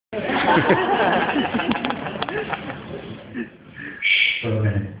Shh, for a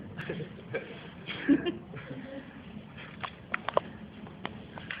minute.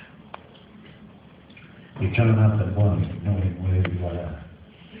 You turn out the one knowing where you are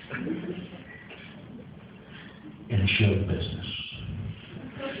in show business.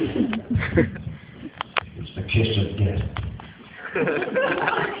 It's the kiss of death.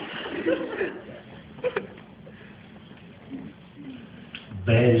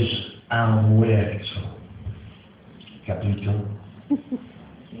 Ves al muerto, capito?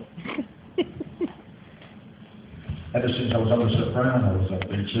 Ever since I was on the Sopranos, I've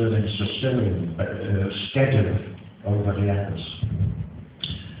been serving Sicilian steadily over the Alps.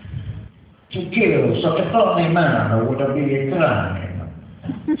 To kill such a funny man would be a crime.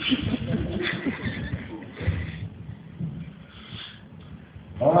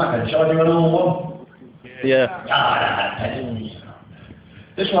 All right then, shall I do another one? Yeah.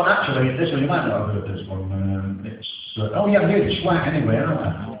 This one actually, you might not have heard this one. Oh yeah, I've heard it Swat anyway, haven't I?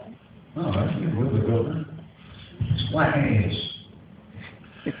 Oh, that's really good. Swat it is.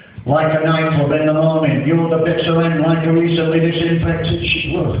 Like a nightclub in the morning, you're the bits of end like a recently disinfected shit.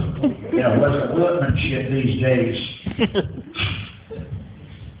 You know, where's the workmanship these days?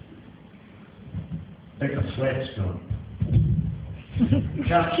 I think the thread's gone.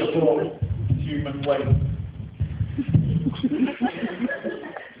 Can't support human weight.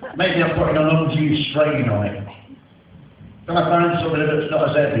 Maybe I'm putting an undue strain on it. Can I find somebody that's not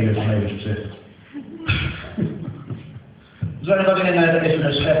as heavy as me? Is there anybody in there that isn't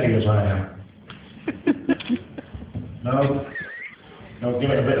as heavy as I am? No? No, give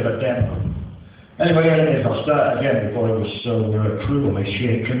it a bit of a demo. Anyway, here it is. I'll start again before it was so cruelly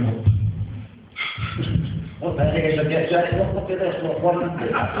shaken up. What the heck is it? Look at this. Look,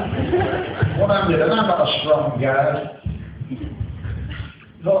 100. 100, and I'm not a strong guy.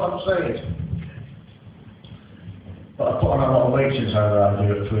 You know what I'm saying? But I put on a lot of weight since I arrived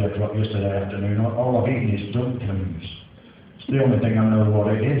here at 3 o'clock yesterday afternoon. All I've eaten is dumplings. It's the only thing I know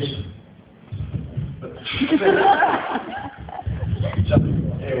what it is. So,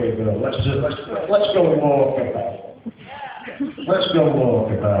 here we go. Let's go walk about. Let's go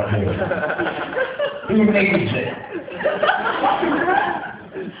walk about here. Who needs it?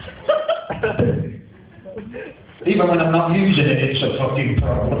 Even when I'm not using it, it's a fucking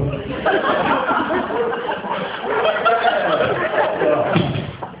problem.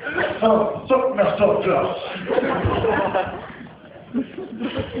 Oh, fuck my fuck off.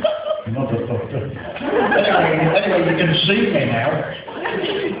 Motherfucker. Anyway, you can see me now.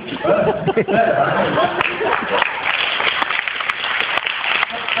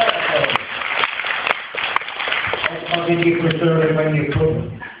 Or did you prefer it when you couldn't?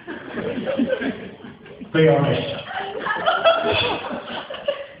 Be honest.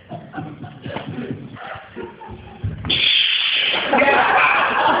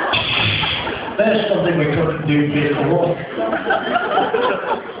 There's something we couldn't do before.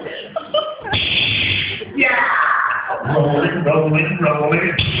 Yeah! Rolling, rolling, rolling.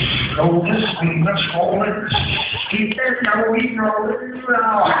 Roll the steamers rolling. Keep it going, rolling,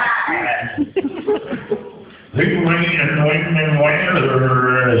 Rawhide. The wind and wind and weather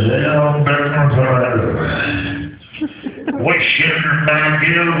is in forever. Wishing my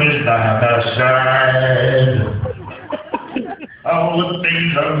girl is by my side. All the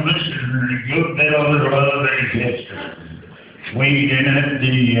things I'm missing, good little love and kisses, waiting at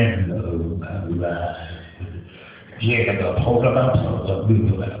the end of my life. Yeah, the hold up,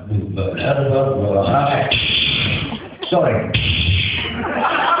 move up, sorry.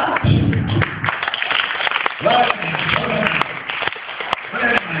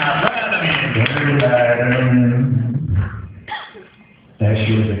 There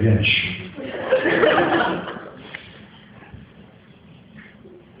she is again.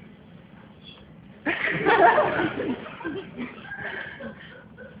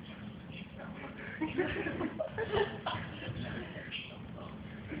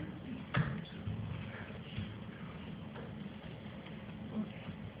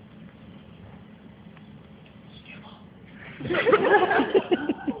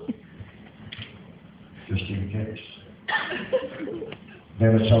 Just in case.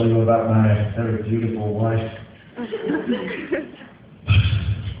 Never tell you about my very beautiful wife.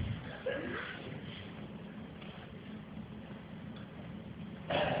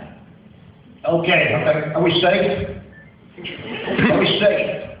 Okay, are we safe? Are we safe?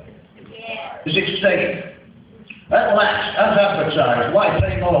 Yeah. Is it safe? At last, as advertised, why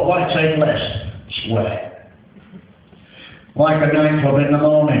take more, why take less? Swear. Like a nightclub in the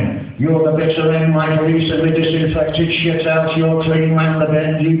morning, You're the bitter end like a recently disinfected shit out. You're clean round the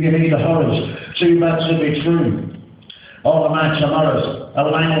bend. You give me the horrors. Too bad to be true. All of my tomorrows are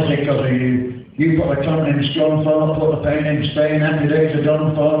lousy because of you. You put the cunt in scone for, put the pain in stain, happy days are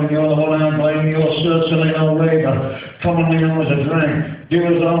done for, and you're the one I blame. You're certainly no labour, commonly known as a drag. Do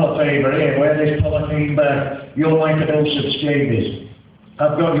us all a favour here, wear this polythene bag. You're like a dose of scabies.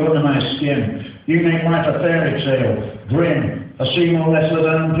 I've got you under my skin. You make life a fairy tale. Grin. I see no less with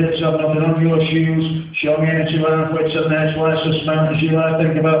armpits, I've nothing on your shoes. Show me any two half-wits and they're twice as smart as you. I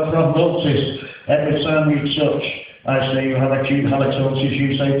think about prognosis every time you touch. I say you have a cute halitosis,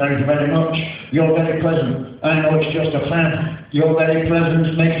 you say thank you very much. You're very pleasant. I know it's just a fan. Your very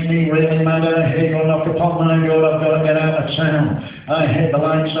presence makes me really mad. I hate your knock upon my door, I've got to get out of town. I hit the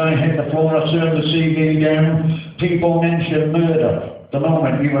lights, I hit the floor, I turn the CV down. People mention murder the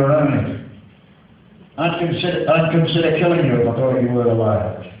moment you arrive. I'd consider killing you if I thought you were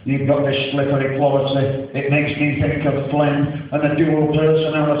alive. You've got this slippery quality, it makes me think of phlegm and a dual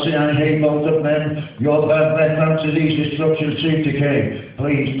personality. I hate both of them. Your bad breath, disease, destruction, tooth decay.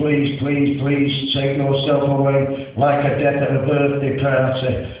 Please, please, please, please take yourself away like a death at a birthday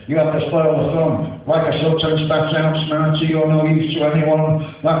party. You have to spoil the fun, like a sultan spats out smarty. You're no use to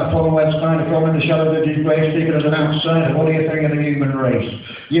anyone, like the poor wet spider crawling in the shadow of the disgrace, speaking as an outsider. What do you think of the human race?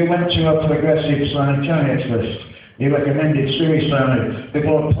 You went to a progressive psychiatrist. He recommended suicide.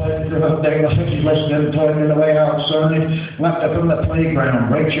 Before playing through a day, I think he's listening, playing the way outside. Lapped up from the playground,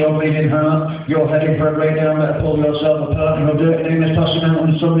 breaks your bleeding heart. You're heading for a breakdown, better pull yourself apart. Your dirty name is tossing out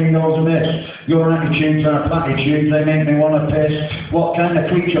when something goes amiss. Your attitudes are platitudes, they make me want to piss. What kind of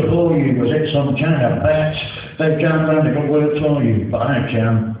creature bore you? Was it some kind of bat? They can't find a good word for you, but I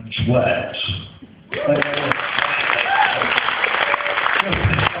can. Twat.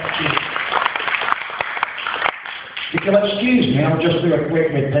 If you'll excuse me, I'll just do a quick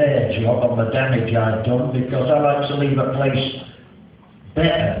repair job on the damage I've done, because I like to leave a place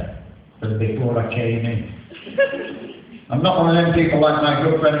better than before I came in. I'm not one of them people like my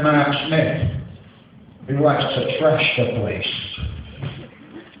good friend Mark Smith, who likes to trash the place.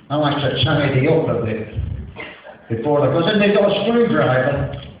 I like to tidy up a bit before I go. Then they've got a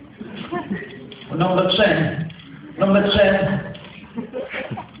screwdriver. Number 10.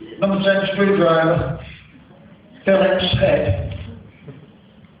 Number 10 screwdriver. Philip's head.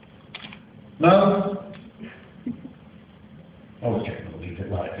 No? Okay, we'll leave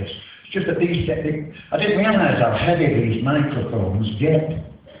it like this. It's just that these get big. I didn't realise how heavy these microphones get.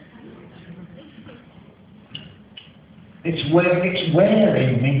 It's wearing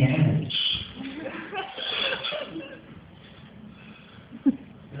me out.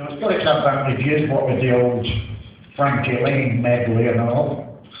 You know, it's got its advantages, what with the old Frankie Lane medley and all.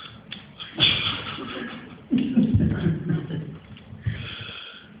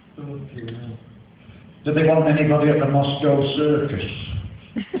 Do they want anybody at the Moscow circus?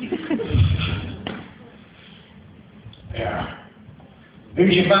 Yeah.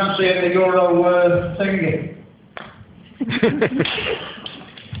 Who's your fancy at the Euro thingy?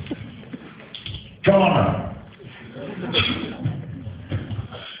 Corner.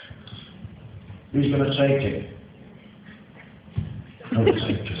 Who's going to take it? No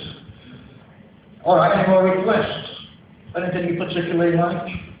takers. All right, any more requests? Anything you particularly like?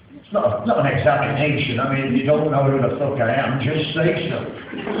 It's not an examination. I mean, you don't know who the fuck I am, just say so.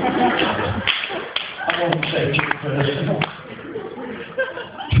 I won't take it personal.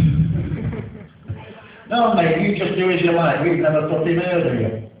 No, mate, you just do as you like. We've never fucking heard of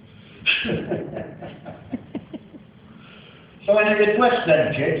you. So any requests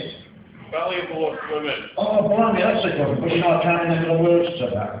then, kids? Valuable equipment. Oh, blimey, that's a good one, but you know I can't remember the words to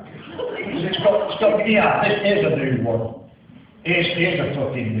that. It's got, yeah, this is a new one. Here's a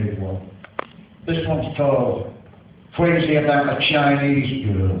fucking new one. This one's called Crazy About a Chinese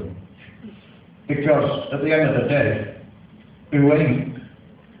Girl. Because at the end of the day, who ain't?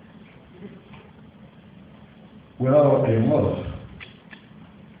 We're all in love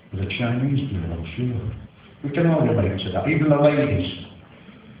with a Chinese girl, I'm sure. We can all relate to that, even the ladies.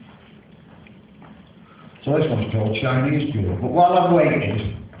 So this one's called Chinese Girl. But while I'm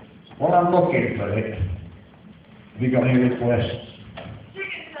waiting, while I'm looking for it, have you got any requests?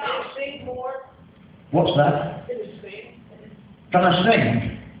 Sing more. What's that? Can I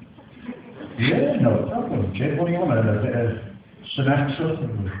sing? Yeah, no problem, kid. What do you want? A bit of Sinatra?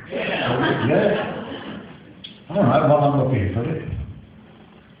 Yeah. All right, while I'm looking for it.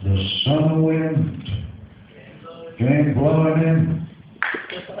 The summer wind came blowing in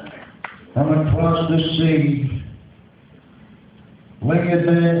from across the sea. When you're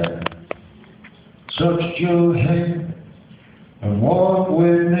there, touched your head and walk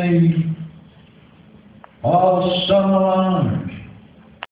with me all summer long.